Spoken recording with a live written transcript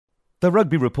The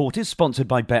Rugby Report is sponsored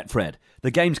by Betfred.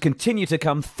 The games continue to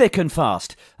come thick and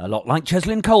fast, a lot like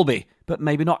Chesley and Colby, but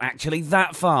maybe not actually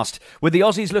that fast. With the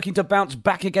Aussies looking to bounce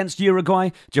back against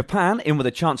Uruguay, Japan in with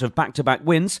a chance of back-to-back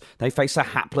wins. They face a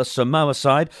hapless Samoa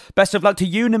side. Best of luck to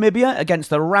you, Namibia,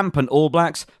 against the rampant All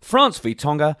Blacks, France v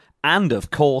Tonga, and, of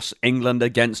course, England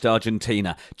against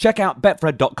Argentina. Check out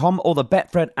Betfred.com or the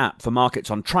Betfred app for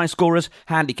markets on try scorers,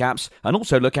 handicaps, and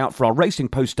also look out for our Racing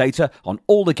Post data on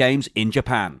all the games in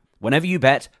Japan. Whenever you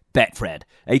bet, Betfred.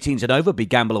 18s and over,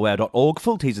 begambleaware.org.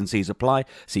 Full T's and C's apply.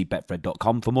 See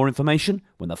Betfred.com for more information.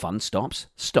 When the fun stops,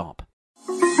 stop.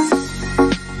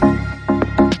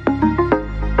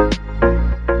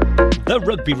 The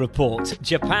Rugby Report,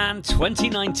 Japan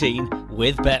 2019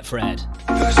 with Betfred.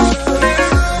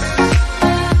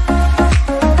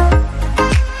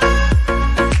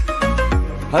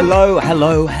 Hello,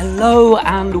 hello, hello,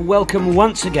 and welcome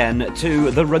once again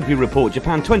to the Rugby Report,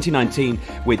 Japan 2019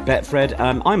 with Betfred.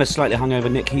 I'm a slightly hungover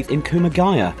Nick Heath in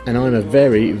Kumagaya. And I'm a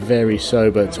very, very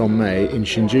sober Tom May in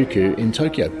Shinjuku in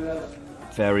Tokyo.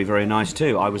 Very, very nice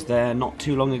too. I was there not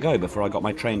too long ago before I got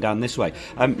my train down this way.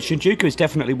 Shinjuku is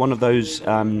definitely one of those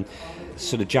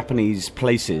sort of Japanese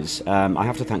places. I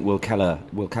have to thank Will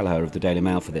Kelleher of the Daily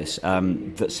Mail for this.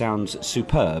 That sounds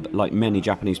superb, like many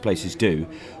Japanese places do,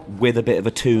 with a bit of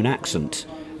a Toon accent.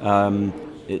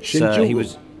 He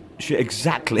was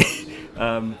exactly.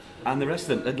 And the rest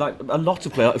of them, like a lot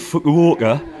of players,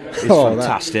 Fukuoka is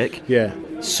fantastic. Yeah.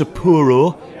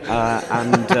 Sapporo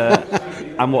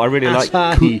and what I really like,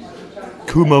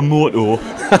 Kumamoto.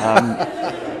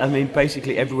 I mean,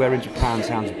 basically everywhere in Japan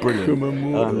sounds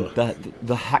brilliant.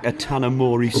 The Hakatana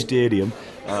Mori Stadium.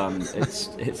 It's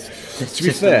to be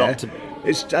fair,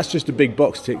 that's just a big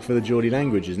box tick for the Geordie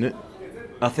language, isn't it?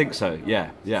 I think so.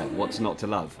 Yeah. What's not to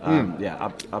love?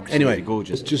 Absolutely anyway,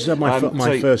 gorgeous. Just have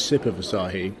my first sip of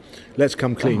Asahi. Let's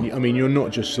come clean. I mean, you're not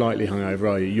just slightly hungover,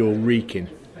 are you? You're reeking.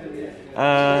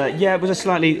 It was a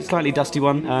slightly dusty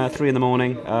one. 3 in the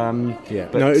morning.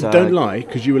 Don't lie,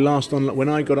 because you were last on when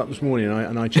I got up this morning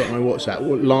and I checked my WhatsApp.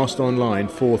 Last online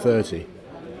 4:30.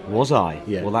 Was I?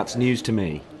 Yeah. Well, that's news to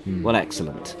me. Well,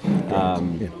 excellent.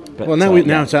 But now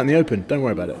it's out in the open. Don't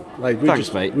worry about it.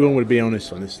 Thanks, mate. We all want to be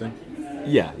honest on this thing.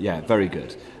 Yeah, very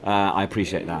good. I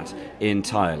appreciate that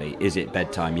entirely. Is it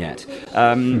bedtime yet?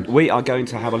 We are going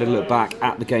to have a little look back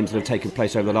at the games that have taken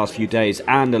place over the last few days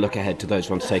and a look ahead to those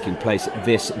ones taking place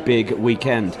this big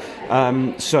weekend.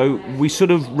 So we sort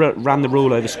of ran the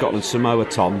rule over Scotland-Samoa,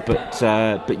 Tom,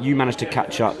 but you managed to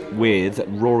catch up with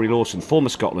Rory Lawson, former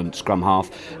Scotland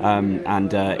scrum-half,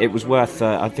 and it was worth.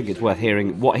 I think it's worth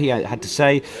hearing what he had to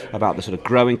say about the sort of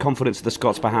growing confidence of the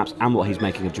Scots, perhaps, and what he's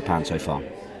making of Japan so far.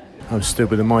 I'm stood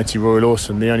with the mighty Rory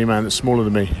Lawson, the only man that's smaller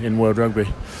than me in world rugby.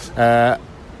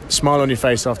 Smile on your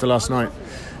face after last night.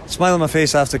 Smile on my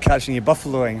face after catching you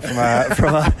buffaloing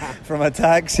from a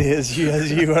taxi as you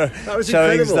were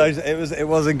showing. It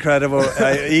was incredible.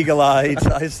 Eagle-eyed,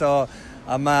 I saw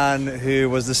a man who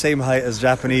was the same height as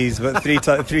Japanese, but three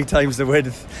times the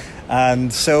width,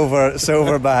 and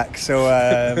silver back. So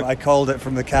I called it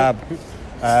from the cab,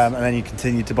 and then you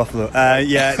continued to buffalo.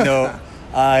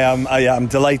 I'm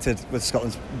delighted with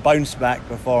Scotland's bounce-back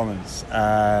performance.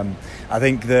 I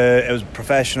think it was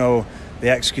professional, they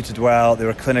executed well, they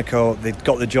were clinical, they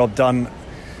got the job done.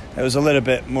 It was a little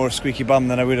bit more squeaky bum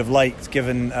than I would have liked,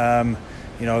 given it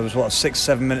was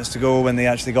 6-7 minutes to go when they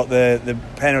actually got the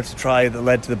penalty try that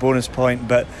led to the bonus point.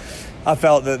 But I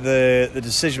felt that the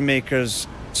decision makers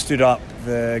stood up,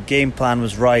 the game plan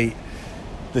was right.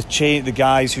 The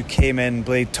guys who came in,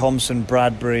 Blade Thompson,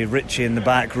 Bradbury, Ritchie in the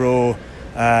back row,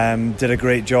 did a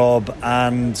great job,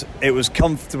 and it was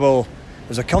comfortable. It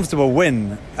was a comfortable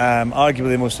win. Arguably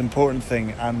the most important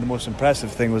thing and the most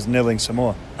impressive thing was nilling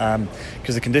Samoa,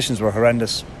 because the conditions were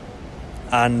horrendous,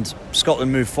 and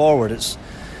Scotland moved forward. It's,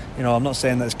 I'm not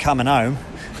saying that it's coming out,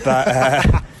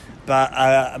 but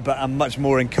I'm much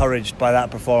more encouraged by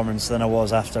that performance than I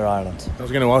was after Ireland. I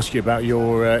was going to ask you about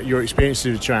your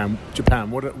experiences of Japan.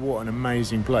 What an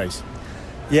amazing place.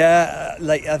 Yeah,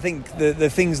 I think the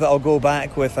things that I'll go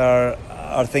back with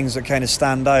are things that kind of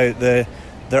stand out. They're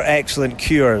excellent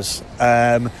cures.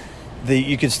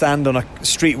 You could stand on a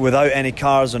street without any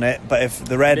cars on it, but if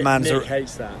the red man's a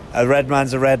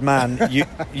red man,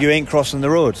 you ain't crossing the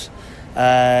road.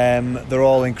 They're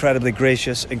all incredibly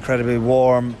gracious, incredibly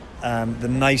warm, the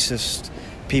nicest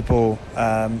people,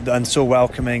 and so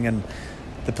welcoming, and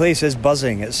the place is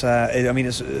buzzing. It's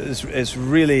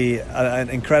really an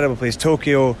incredible place.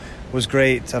 Tokyo was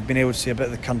great. I've been able to see a bit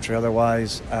of the country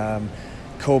otherwise.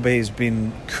 Kobe's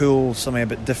been cool, something a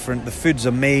bit different. The food's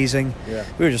amazing. Yeah.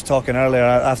 We were just talking earlier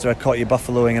after I caught you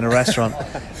buffaloing in a restaurant.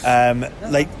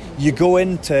 Like, you go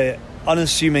into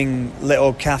unassuming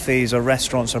little cafes or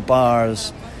restaurants or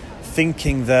bars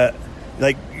thinking that,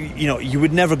 like, you know, you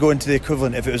would never go into the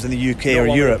equivalent if it was in the UK or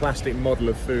Europe. Plastic model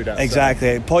of food outside.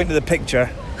 Exactly. Point to the picture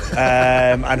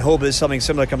and hope that something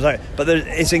similar comes out. But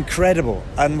it's incredible.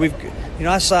 And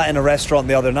I sat in a restaurant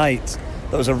the other night.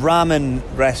 There was a ramen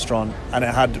restaurant, and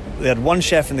they had one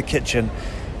chef in the kitchen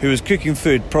who was cooking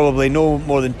food probably no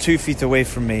more than 2 feet away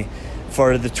from me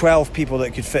for the 12 people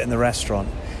that could fit in the restaurant.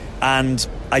 And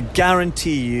I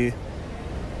guarantee you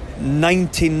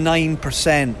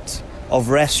 99% of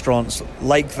restaurants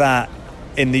like that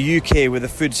in the UK with the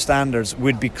food standards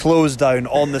would be closed down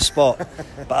on the spot.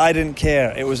 But I didn't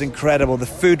care. It was incredible. The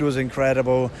food was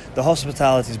incredible. The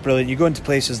hospitality is brilliant. You go into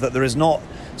places that there is not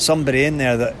somebody in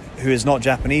there who is not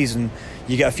Japanese, and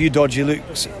you get a few dodgy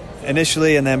looks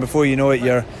initially, and then before you know it,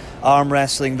 you're arm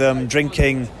wrestling them,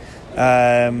 drinking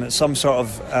some sort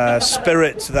of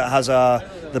spirit that has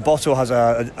the bottle has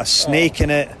a snake in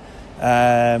it.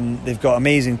 They've got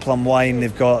amazing plum wine.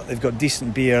 They've got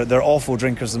decent beer. They're awful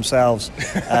drinkers themselves,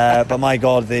 but my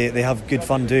God, they have good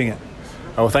fun doing it.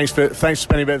 Oh, well, thanks for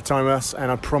spending a bit of time with us,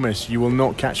 and I promise you will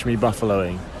not catch me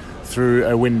buffaloing through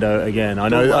a window again. I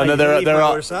know there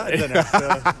are.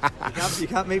 You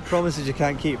can't make promises you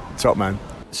can't keep. Top man.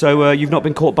 So you've not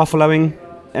been caught buffaloing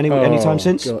any time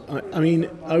since? God. I mean,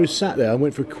 I was sat there. I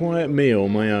went for a quiet meal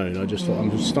on my own. I just thought,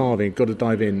 I'm starving, got to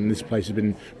dive in. And this place has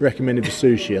been recommended for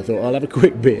sushi. I thought, I'll have a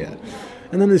quick beer.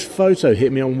 And then this photo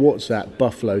hit me on WhatsApp,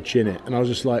 buffalo chin it, and I was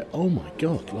just like, oh my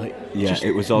God, like, yeah,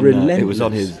 it was on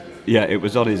his. Yeah, it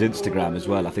was on his Instagram as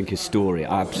well. I think his story.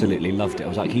 I absolutely loved it. I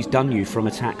was like, he's done you from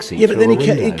a taxi. Yeah, but then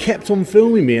he kept on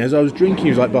filming me as I was drinking.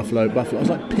 He was like, buffalo. I was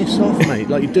like, piss off, mate.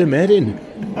 Like, you're doing my head in.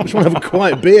 I just want to have a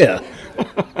quiet beer.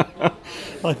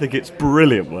 I think it's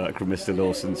brilliant work from Mr.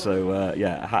 Lawson. So,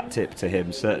 a hat tip to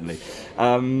him, certainly.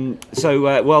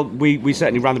 We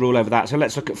certainly ran the rule over that. So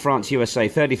let's look at France-USA.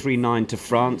 33-9 to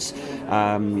France.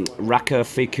 Raka,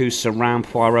 Ficou, Saran,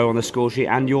 Poirot on the score sheet.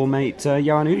 And your mate,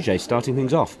 Yoann Huget, starting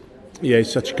things off. Yeah,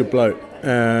 he's such a good bloke.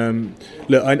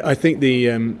 Look, I think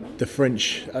the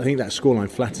French, I think that scoreline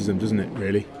flatters them, doesn't it,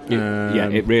 really?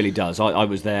 It really does. I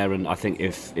was there, and I think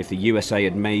if the USA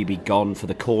had maybe gone for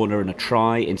the corner and a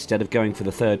try instead of going for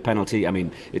the third penalty, I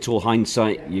mean, it's all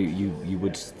hindsight. You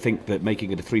would think that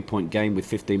making it a 3-point game with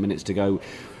 15 minutes to go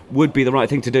would be the right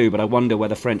thing to do, but I wonder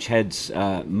whether French heads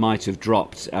might have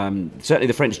dropped. Certainly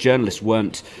the French journalists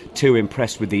weren't too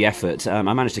impressed with the effort. I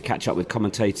managed to catch up with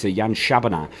commentator Yann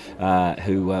Chabenat,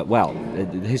 who,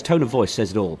 his tone of voice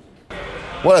says it all.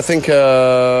 Well, I think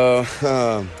the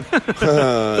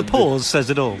pause says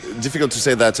it all. Difficult to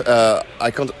say that.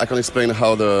 I can't explain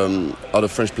how the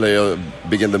French player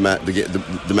began the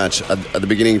match. At the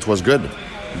beginning, it was good,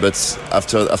 but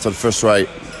after the first try,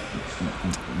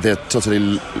 they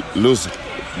totally lose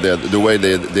the way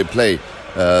they play.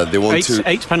 They want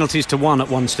eight penalties to 1 at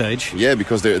one stage. Yeah,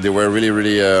 because they were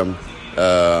really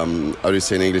how do you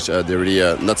say in English? They're really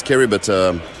not scary, but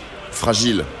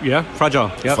fragile. Yeah,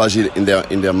 fragile. Yeah. Fragile in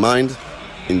their mind,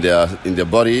 in their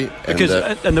body.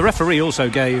 And the referee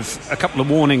also gave a couple of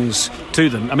warnings to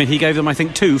them. I mean, he gave them, I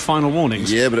think, 2 final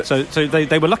warnings. Yeah, but so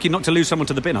they were lucky not to lose someone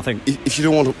to the bin, I think. If you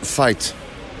don't want to fight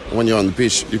when you're on the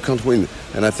pitch, you can't win.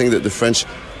 And I think that the French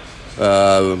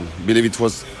believe it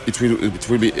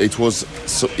was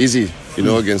so easy,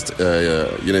 against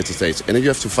United States. And then you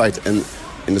have to fight. And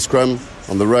in the scrum,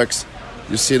 on the rucks,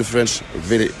 you see the French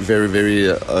very, very,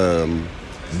 very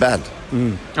bad.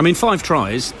 I mean, 5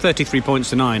 tries, 33 points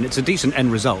to 9. It's a decent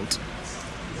end result.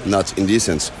 Not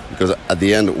indecent, because at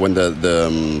the end, when the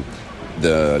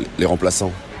les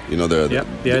remplaçants,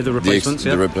 the replacements,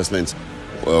 the replacements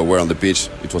were on the pitch,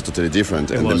 it was totally different,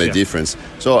 and they made difference.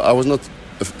 So I was not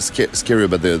scary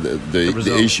about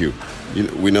the issue.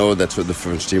 We know that the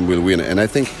French team will win, and I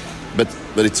think, but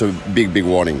it's a big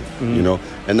warning,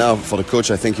 And now for the coach,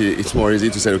 I think it's more easy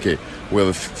to say, okay, we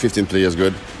have 15 players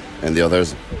good, and the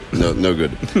others no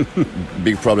good.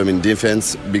 Big problem in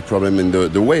defense, big problem in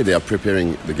the way they are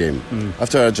preparing the game.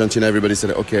 After Argentina, everybody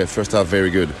said, okay, first half very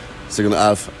good, second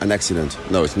half an accident.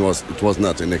 No, it was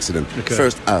not an accident. Okay.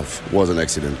 First half was an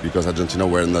accident because Argentina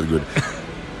were not good.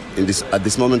 At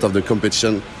this moment of the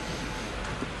competition,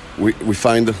 we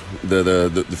find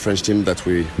the French team that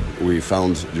we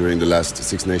found during the last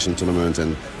Six Nations tournament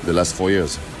and the last 4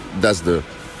 years. That's the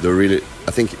really,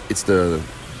 I think it's the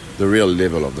real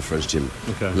level of the French team.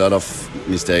 Okay. A lot of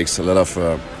mistakes, a lot of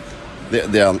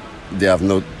they are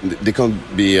they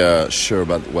can't be sure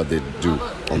about what they do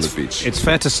on the pitch. It's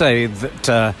fair to say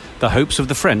that the hopes of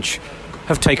the French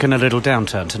have taken a little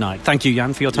downturn tonight. Thank you,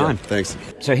 Yann, for your time. Yeah, thanks.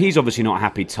 So he's obviously not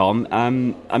happy, Tom.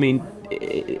 I mean,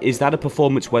 is that a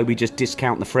performance where we just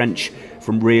discount the French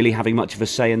from really having much of a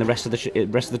say in the rest of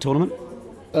the tournament?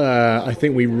 I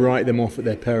think we write them off at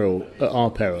their peril, at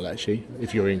our peril, actually,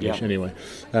 if you're English, anyway,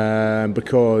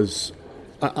 because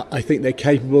I think they're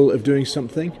capable of doing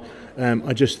something.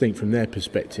 I just think from their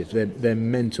perspective, their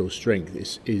mental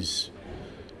strength is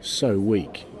so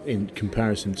weak in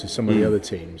comparison to some of the other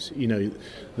teams. You know,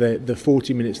 the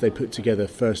 40 minutes they put together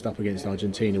first up against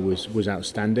Argentina was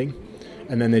outstanding,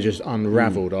 and then they just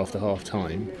unravelled after half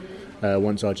time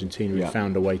once Argentina had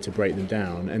found a way to break them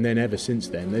down. And then ever since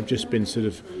then, they've just been sort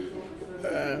of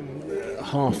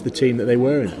half the team that they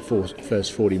were in the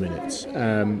first 40 minutes.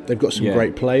 They've got some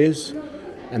great players,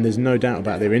 and there's no doubt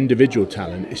about their individual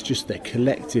talent. It's just their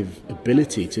collective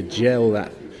ability to gel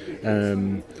that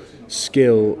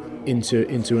skill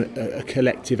into a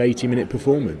collective 80-minute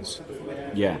performance.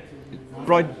 Yeah.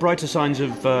 Brighter signs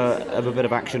of a bit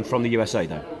of action from the USA,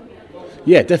 though.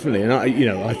 Yeah, definitely. And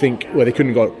I think they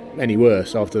couldn't have got any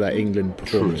worse after that England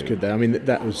performance, could they? I mean,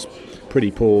 that was pretty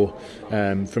poor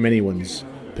from anyone's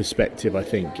perspective, I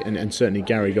think, and certainly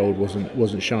Gary Gold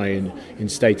wasn't shy in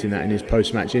stating that in his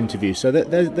post-match interview. So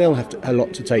they'll have a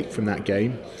lot to take from that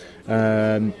game.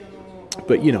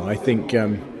 But I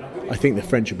think the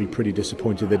French will be pretty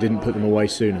disappointed they didn't put them away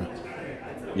sooner.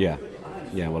 Yeah.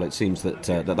 Yeah, well, it seems that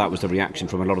that was the reaction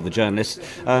from a lot of the journalists.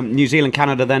 New Zealand,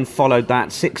 Canada then followed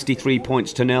that, 63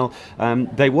 points to 0.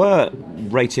 They were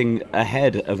rating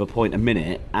ahead of a point a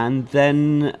minute, and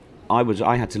then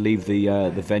I had to leave the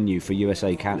venue for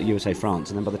USA France,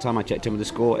 and then by the time I checked in with the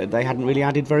score, they hadn't really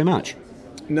added very much.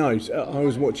 No, I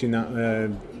was watching that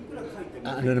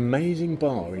at an amazing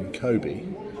bar in Kobe.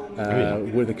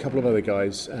 With a couple of other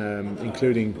guys,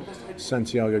 including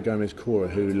Santiago Gomez Cora,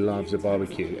 who loves a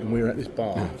barbecue, and we were at this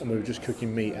bar and we were just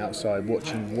cooking meat outside,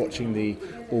 watching the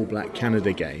All Black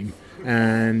Canada game,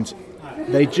 and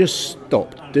they just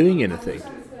stopped doing anything.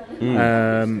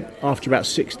 After about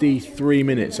 63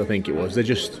 minutes, I think it was,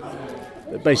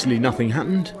 basically nothing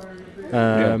happened.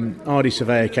 Ardy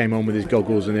Surveyor came on with his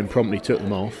goggles and then promptly took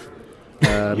them off.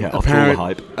 After all the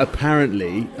hype.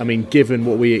 Apparently, I mean, given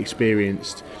what we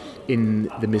experienced in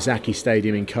the Mizaki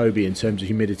Stadium in Kobe in terms of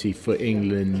humidity for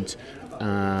England,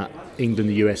 the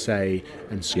USA,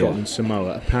 and Scotland,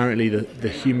 Samoa, apparently the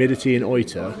humidity in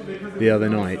Oita the other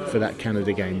night for that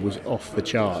Canada game was off the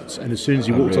charts. And as soon as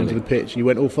he walked onto the pitch, he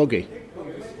went all foggy.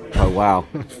 Oh, wow.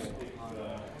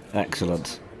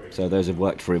 Excellent. So those have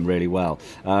worked for him really well.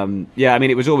 I mean,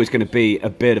 it was always going to be a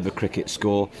bit of a cricket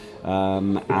score. I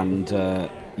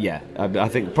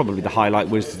think probably the highlight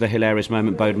was the hilarious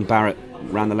moment Bowden Barrett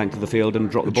ran the length of the field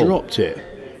and dropped the ball. Dropped it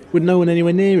with no one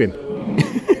anywhere near him.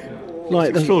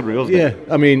 It's extraordinary, wasn't it?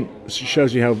 Yeah, I mean, it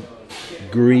shows you how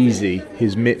greasy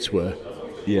his mitts were.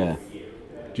 Yeah.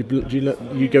 Do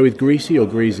you go with greasy or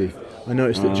greasy? I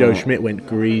noticed that Joe Schmidt went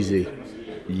greasy.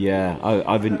 Yeah,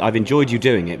 I've enjoyed you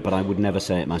doing it, but I would never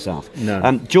say it myself.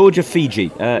 No. Georgia, Fiji.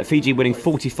 Fiji winning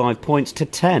 45 points to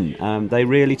 10. They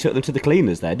really took them to the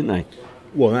cleaners there, didn't they?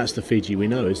 Well, that's the Fiji we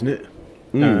know, isn't it?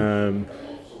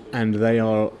 And they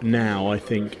are now, I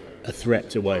think, a threat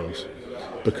to Wales,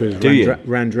 because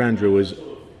Randrandra was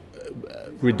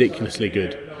ridiculously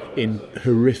good in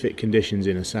horrific conditions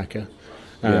in Osaka.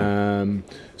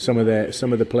 Some of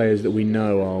the players that we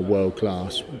know are world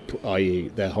class, i.e.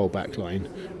 their whole back line,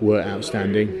 were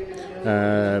outstanding.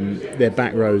 Their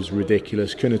back row's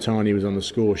ridiculous. Kunatani was on the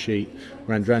score sheet.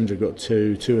 Randrandra got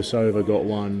 2. Tuasova got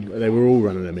 1. They were all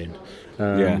running them in.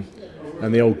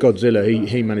 And the old Godzilla,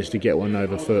 he managed to get one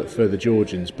over for the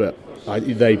Georgians, but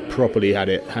they properly had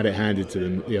it handed to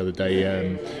them the other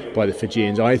day by the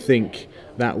Fijians. I think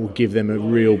that will give them a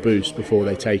real boost before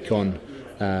they take on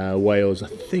Wales. I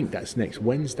think that's next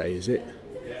Wednesday, is it?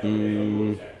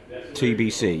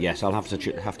 TBC. Yes, I'll have to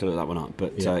look that one up.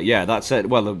 But that's it.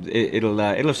 Well, it'll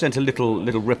have sent a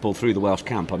little ripple through the Welsh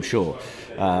camp, I'm sure.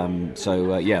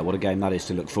 What a game that is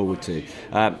to look forward to.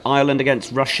 Ireland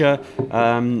against Russia.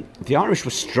 The Irish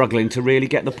were struggling to really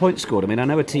get the points scored. I mean, I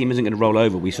know a team isn't going to roll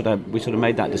over. We sort of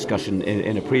made that discussion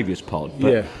in a previous pod.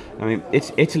 But I mean,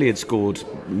 Italy had scored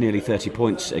nearly 30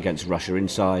 points against Russia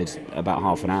inside about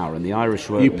half an hour, and the Irish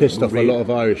were. You pissed off a lot of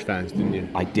Irish fans, didn't you?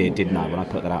 I did, didn't I? When I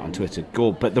put that out on Twitter,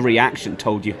 but the reaction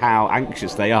told you how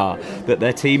anxious they are that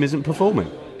their team isn't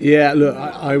performing. Yeah, look,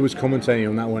 I was commentating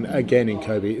on that one again in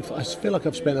Kobe. I feel like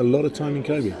I've spent a lot of time in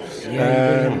Kobe.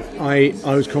 I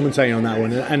was commentating on that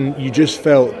one, and you just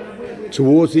felt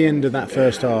towards the end of that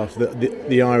first half,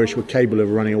 the Irish were capable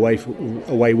of running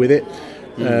away with it.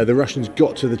 The Russians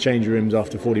got to the change rooms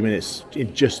after 40 minutes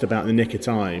in just about the nick of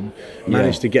time,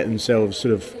 managed to get themselves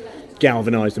sort of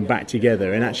galvanised and back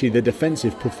together, and actually the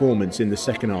defensive performance in the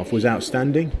second half was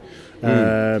outstanding.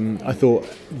 I thought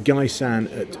Guy San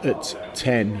at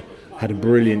 10 had a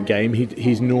brilliant game.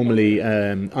 He's normally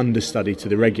understudy to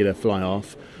the regular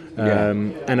fly-half,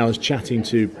 and I was chatting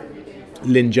to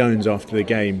Lynn Jones after the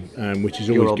game, which is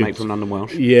always your old good. Mate from London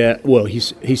Welsh. Yeah, well, he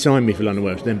signed me for London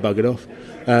Welsh, then buggered off.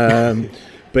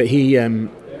 But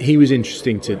he was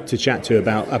interesting to chat to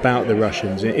about the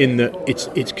Russians, in that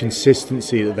it's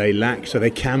consistency that they lack. So they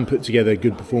can put together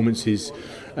good performances,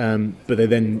 but they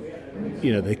then,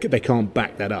 they can't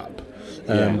back that up.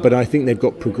 But I think they've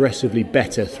got progressively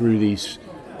better through these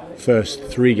first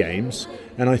 3 games,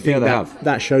 and I think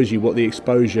that shows you what the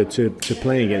exposure to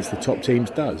playing against the top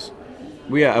teams does.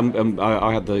 Well, yeah,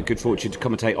 I had the good fortune to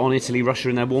commentate on Italy-Russia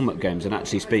in their warm-up games, and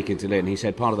actually speaking to Lynn, he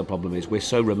said part of the problem is we're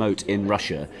so remote in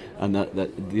Russia, and that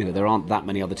there aren't that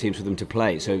many other teams for them to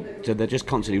play, so they're just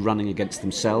constantly running against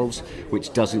themselves,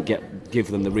 which doesn't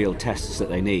give them the real tests that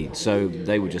they need. So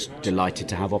they were just delighted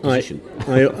to have opposition.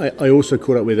 I also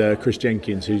caught up with Chris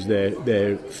Jenkins, who's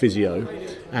their physio,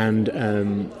 and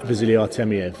Vasily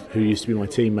Artemiev, who used to be my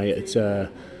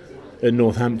teammate at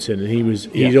Northampton, and he's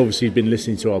obviously been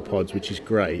listening to our pods, which is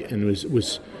great, and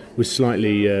was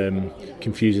slightly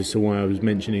confused as to why I was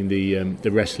mentioning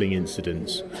the wrestling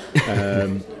incidents.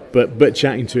 But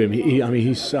chatting to him,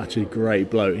 he's such a great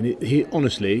bloke, and he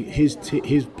honestly, his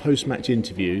post-match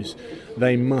interviews,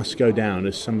 they must go down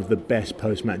as some of the best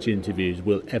post-match interviews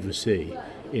we'll ever see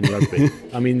in rugby.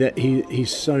 I mean, that he's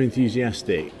so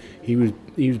enthusiastic. He was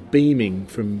beaming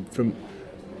from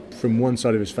one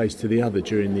side of his face to the other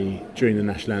during the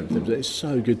national anthems. It's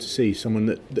so good to see someone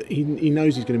that he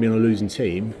knows he's going to be on a losing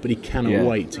team, but he cannot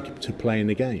wait to play in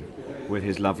the game. With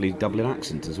his lovely Dublin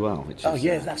accent as well. Which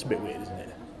is, that's a bit weird, isn't it?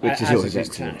 Which is always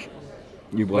excellent.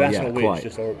 That's not weird, it's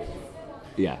just horrible.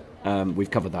 Yeah. We've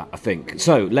covered that, I think.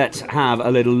 So let's have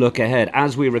a little look ahead.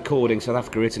 As we're recording, South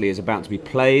Africa-Italy is about to be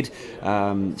played.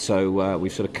 So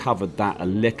we've sort of covered that a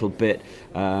little bit.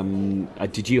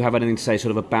 Did you have anything to say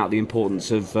sort of about the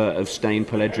importance of Steyn,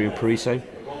 Pelledri and Parisse?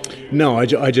 No,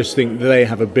 I just think they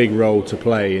have a big role to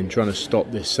play in trying to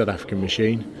stop this South African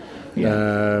machine.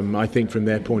 Yeah. I think from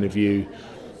their point of view,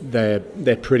 they're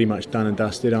pretty much done and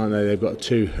dusted, aren't they? They've got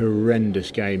 2 horrendous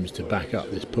games to back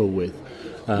up this pull with.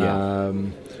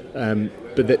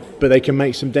 But they can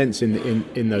make some dents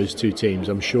in those 2 teams,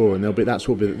 I'm sure, and that's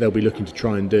what they'll be looking to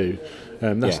try and do.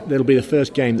 That'll be the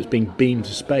first game that's being beamed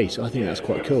to space. I think that's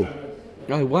quite cool.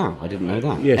 Oh wow, I didn't know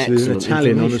that. Yes, there's an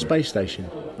Italian on the space station.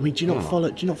 I mean, do you not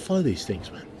follow these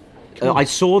things, man? I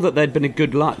saw that there'd been a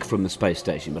good luck from the space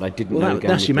station, but I didn't know.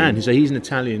 That's your man. So he's an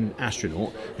Italian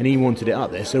astronaut, and he wanted it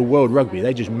up there. So World Rugby,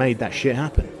 they just made that shit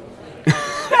happen.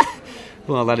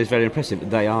 Well, that is very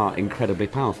impressive. They are incredibly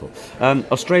powerful.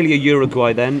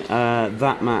 Australia-Uruguay then.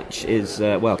 That match is,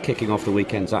 kicking off the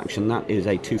weekend's action. That is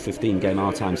a 2:15 game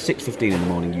our time, 6:15 in the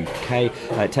morning UK,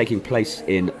 taking place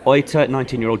in Oita.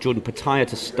 19-year-old Jordan Pataya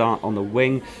to start on the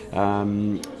wing.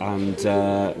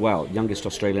 Youngest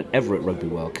Australian ever at Rugby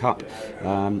World Cup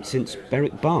since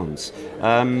Berwick Barnes.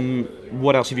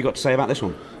 What else have you got to say about this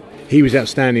one? He was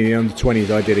outstanding in the under-20s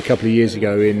I did a couple of years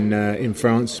ago in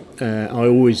France. I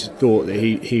always thought that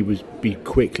he would be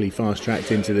quickly fast-tracked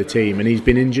into the team, and he's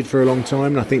been injured for a long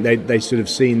time, and I think they sort of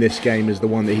seen this game as the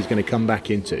one that he's going to come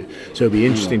back into. So it'll be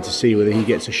interesting to see whether he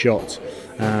gets a shot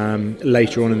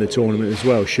later on in the tournament as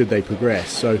well, should they progress.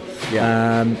 So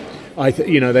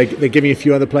they're giving a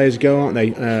few other players a go, aren't they?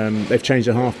 They've changed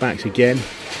the half-backs again.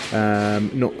 I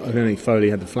don't think Foley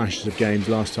had the flashes of games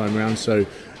last time around, so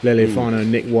Leleofano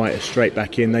and Nick White are straight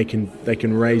back in. They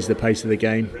can raise the pace of the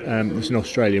game. It's an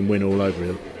Australian win all over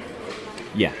it.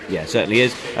 Yeah, certainly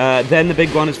is. Then the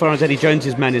big one, as far as Eddie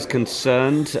Jones's men is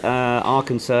concerned,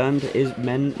 is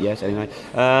men. Yes, anyway.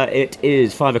 It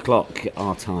is 5 o'clock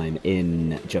our time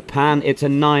in Japan. It's a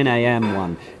 9 a.m.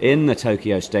 one in the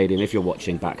Tokyo Stadium. If you're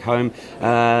watching back home,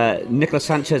 Nicolas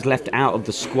Sanchez left out of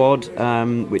the squad,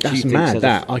 which that's mad.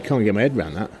 I can't get my head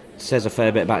around that. Says a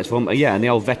fair bit about his form. And the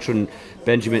old veteran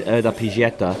Benjamin Erda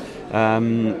Pigetta,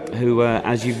 who,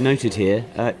 as you've noted here,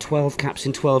 12 caps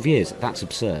in 12 years. That's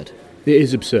absurd. It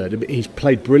is absurd. He's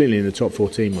played brilliantly in the top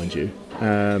 14, mind you.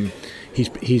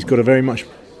 He's got a very much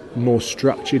more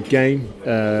structured game.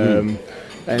 A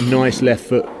nice left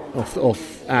foot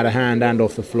off out of hand and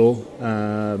off the floor.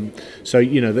 So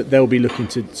they'll be looking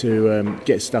to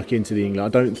get stuck into the England. I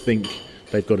don't think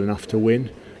they've got enough to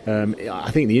win. I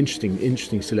think the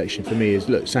interesting selection for me is,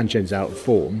 look, Sanchez out of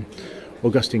form.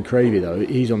 Augustin Cravey, though,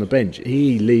 he's on the bench.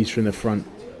 He leads from the front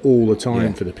all the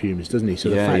time for the Pumas, doesn't he? So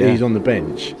the fact that he's on the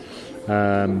bench.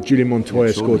 Julian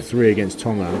Montoya scored 3 against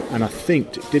Tonga, and I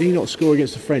think, did he not score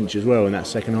against the French as well in that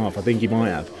second half? I think he might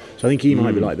have. So I think he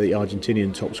might be like the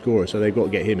Argentinian top scorer, so they've got to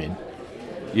get him in.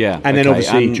 Yeah. And then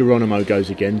obviously Geronimo goes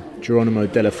again. Geronimo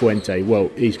de la Fuente, well,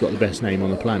 he's got the best name on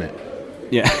the planet.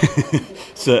 Yeah,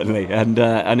 certainly. And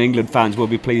England fans will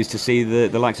be pleased to see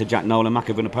the likes of Jack Nolan and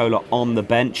Mako Vunipola on the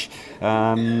bench.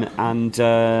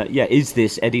 Is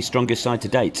this Eddie's strongest side to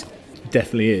date?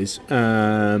 Definitely is.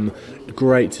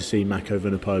 Great to see Mako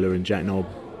Vunipola and Jack Nolan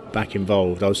back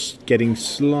involved. I was getting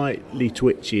slightly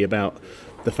twitchy about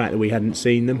the fact that we hadn't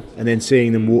seen them, and then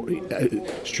seeing them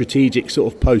strategic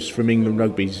sort of posts from England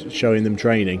Rugby showing them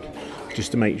training, just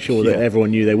to make sure that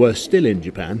everyone knew they were still in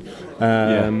Japan.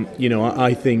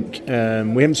 I think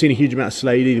we haven't seen a huge amount of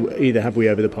Slade either, have we,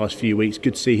 over the past few weeks?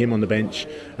 Good to see him on the bench.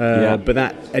 But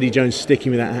that Eddie Jones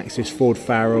sticking with that axis, Ford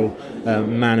Farrell,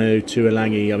 Manu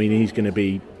Tuolangi, I mean, he's going to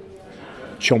be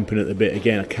chomping at the bit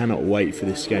again. I cannot wait for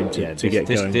this game to get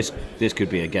going. This could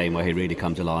be a game where he really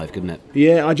comes alive, couldn't it?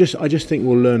 Yeah, I just think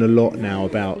we'll learn a lot now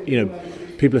about,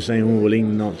 people are saying, oh, well,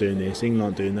 England aren't doing this, England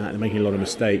aren't doing that, they're making a lot of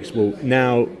mistakes. Well,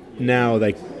 now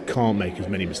they can't make as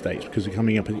many mistakes because they're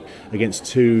coming up against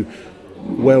 2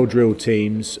 well-drilled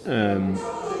teams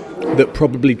that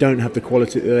probably don't have the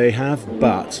quality that they have,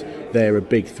 but they're a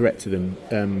big threat to them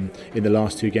in the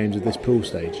last 2 games of this pool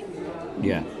stage.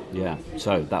 Yeah.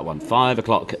 So that one, 5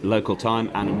 o'clock local time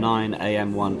and 9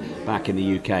 a.m. one back in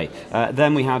the UK.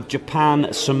 Then we have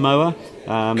Japan Samoa,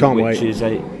 which is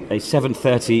a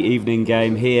 7:30 evening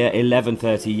game here,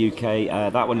 11:30 UK.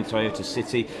 That one in Toyota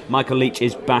City. Michael Leach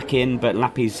is back in, but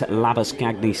Lapis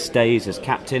Labuschagne stays as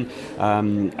captain.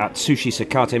 Atsushi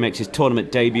Sakate makes his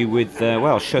tournament debut with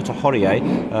Shota Horie,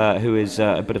 who is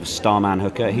a bit of a starman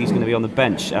hooker. He's going to be on the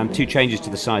bench. 2 changes to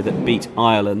the side that beat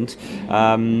Ireland.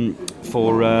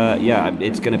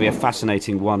 It's going to be a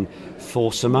fascinating one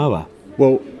for Samoa.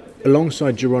 Well,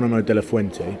 alongside Geronimo de la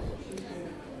Fuente,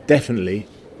 definitely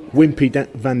Wimpy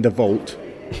van der Vault,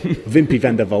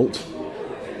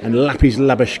 and Lapis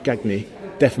Labuschagne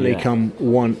definitely come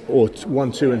 1,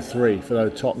 2, and 3 for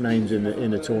those top names in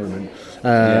the tournament.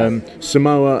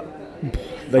 Samoa.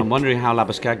 I'm wondering how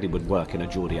Labuschagne would work in a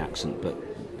Geordie accent, but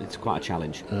it's quite a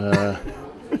challenge.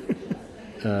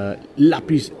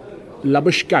 Lapis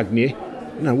Labuschagne.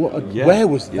 No, where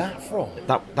was that from?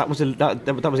 That was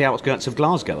the outskirts of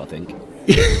Glasgow, I think.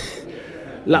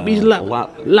 Lapis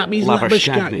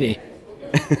Labuschagne.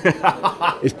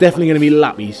 It's definitely going to be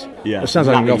Lapis. Yeah, it sounds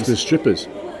like I'm off to the strippers.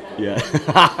 Yeah.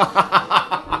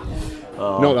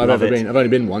 Not that I've ever been. I've only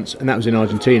been once, and that was in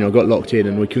Argentina. I got locked in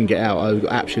and we couldn't get out.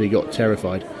 I actually got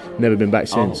terrified. Never been back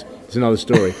since. It's another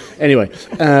story. Anyway,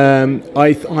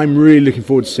 I'm really looking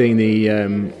forward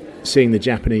to seeing the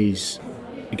Japanese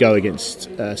go against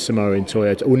Samoa in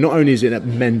Toyota. Well, not only is it a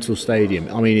mental stadium,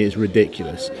 I mean, it's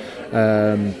ridiculous.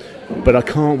 But I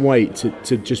can't wait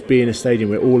to just be in a stadium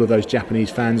where all of those Japanese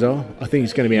fans are. I think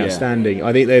it's going to be outstanding.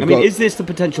 I think is this the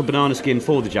potential banana skin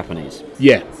for the Japanese?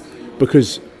 Yeah,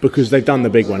 because they've done the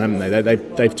big one, haven't they?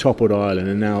 They've toppled Ireland,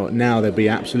 and now they'll be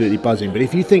absolutely buzzing. But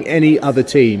if you think any other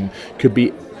team could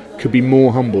be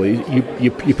more humble,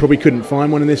 you probably couldn't find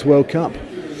one in this World Cup.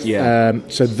 Yeah.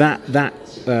 So that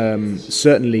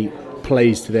certainly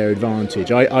plays to their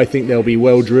advantage. I think they'll be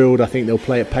well drilled. I think they'll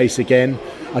play at pace again.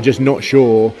 I'm just not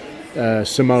sure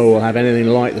Samoa will have anything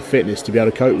like the fitness to be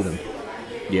able to cope with them.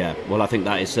 Yeah, well, I think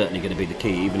that is certainly going to be the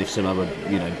key. Even if Samoa,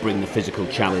 bring the physical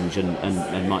challenge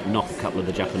and might knock a couple of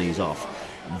the Japanese off,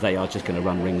 they are just going to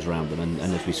run rings around them.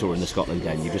 And as we saw in the Scotland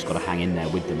game, you've just got to hang in there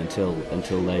with them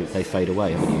until they fade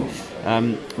away, haven't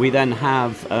you? We then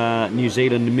have New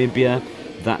Zealand, Namibia.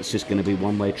 That's just going to be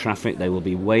one-way traffic. They will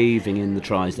be waving in the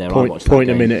tries there. Point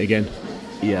a minute again.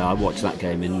 Yeah, I watched that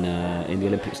game in the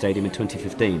Olympic Stadium in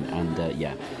 2015, and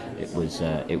it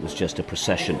was just a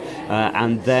procession.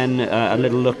 And then a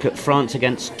little look at France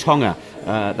against Tonga.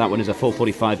 That one is a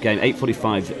 4:45 game,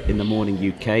 8:45 in the morning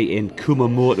UK in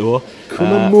Kumamoto.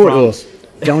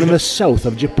 Down in the south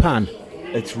of Japan.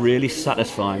 It's really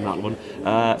satisfying, that one.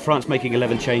 France making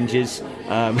 11 changes.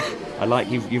 I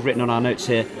like you've written on our notes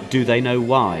here, do they know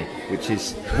why? Which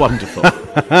is wonderful.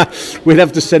 We'd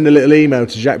have to send a little email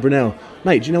to Jacques Brunel.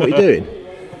 Mate, do you know what you're doing?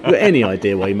 You got any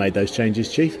idea why you made those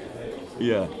changes, Chief?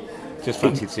 Yeah. Just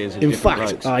fancied seeing some in different fact,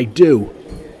 blokes. I do.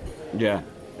 Yeah.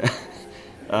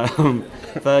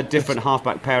 Third different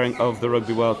halfback pairing of the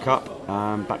Rugby World Cup.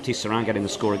 Baptiste Saran getting the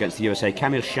score against the USA.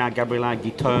 Camille Shah, Gabriela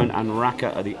Guitone and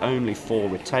Raka are the only 4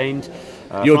 retained.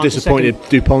 You're disappointed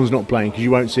Dupont's not playing because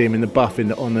you won't see him in the buff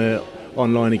on the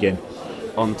online again.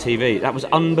 on TV. That was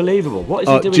unbelievable. What is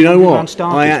he doing? Do you know what? Around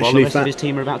starters while the rest of his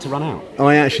team are about to run out?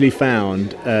 I actually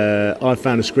found a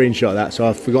screenshot of that, so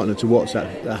I've forgotten to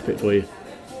WhatsApp it for you.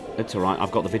 It's all right.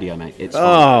 I've got the video, mate. It's fine.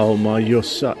 Oh my, you're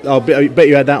so. I bet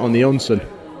you had that on the onsen.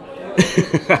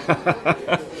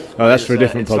 Oh, that's for a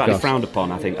different it's podcast. Slightly frowned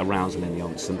upon, I think, arousal in the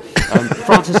onsen.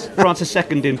 France is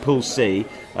second in Pool C,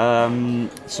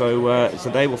 so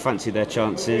they will fancy their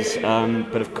chances.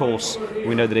 But of course,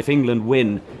 we know that if England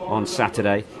win on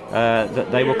Saturday,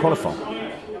 that they will qualify.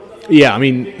 Yeah, I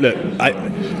mean, look,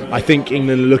 I think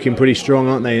England are looking pretty strong,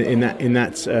 aren't they? In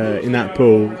that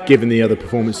pool, given the other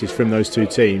performances from those two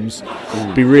teams,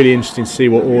 it'll be really interesting to see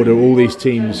what order all these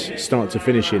teams start to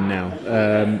finish in now.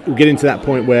 We'll get into that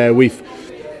point where we've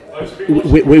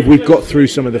got through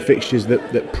some of the fixtures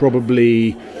that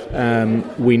probably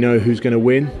we know who's going to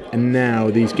win, and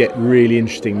now these get really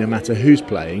interesting no matter who's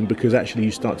playing, because actually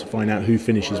you start to find out who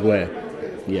finishes where.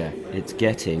 Yeah, it's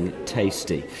getting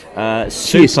tasty.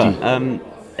 Super.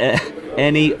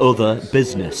 Any other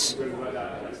business?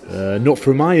 Not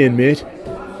from my end, mate.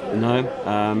 No.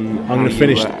 I'm going to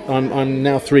finish. I'm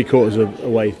now 3/4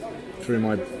 away through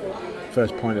my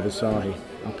first pint of Asahi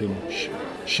up in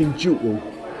Shinjuku.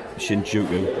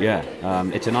 Shinjuku, yeah.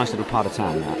 It's a nice little part of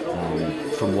town,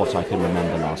 that, from what I can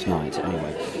remember last night,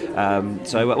 anyway.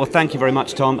 Well, thank you very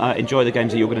much, Tom. Enjoy the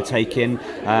games that you're going to take in,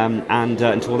 and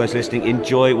to all those listening,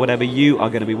 enjoy whatever you are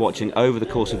going to be watching over the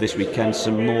course of this weekend.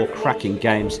 Some more cracking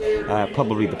games.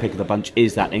 Probably the pick of the bunch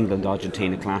is that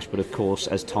England-Argentina clash, but of course,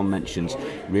 as Tom mentions,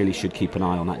 really should keep an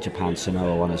eye on that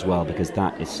Japan-Samoa one as well, because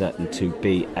that is certain to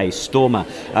be a stormer.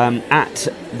 At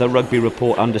the Rugby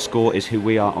Report _ is who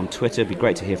we are on Twitter. It'd be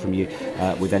great to hear from you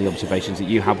with any observations that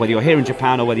you have, whether you're here in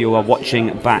Japan or whether you are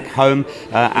watching back home,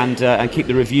 and keep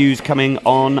the reviews coming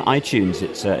on iTunes.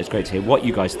 It's great to hear what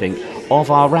you guys think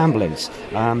of our ramblings.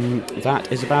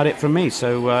 That is about it from me.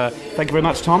 So thank you very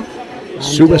much, Tom.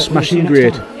 Super smashing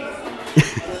great.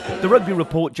 The Rugby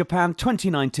Report Japan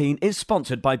 2019 is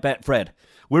sponsored by Betfred.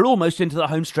 We're almost into the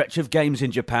home stretch of games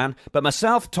in Japan, but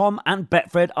myself, Tom and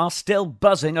Betfred are still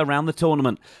buzzing around the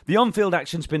tournament. The on-field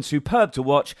action's been superb to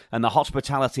watch, and the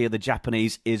hospitality of the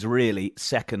Japanese is really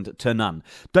second to none.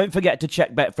 Don't forget to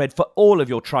check Betfred for all of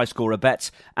your try-scorer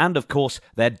bets, and of course,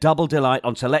 their double delight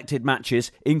on selected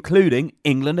matches, including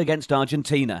England against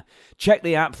Argentina. Check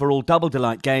the app for all double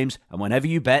delight games, and whenever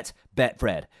you bet,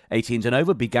 Betfred. 18s and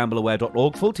over,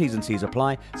 begambleaware.org. Full T's and C's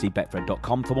apply. See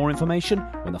betfred.com for more information.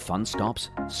 When the fun stops,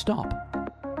 stop.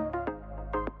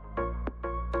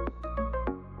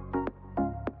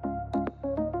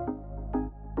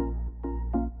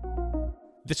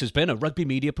 This has been a Rugby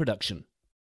Media production.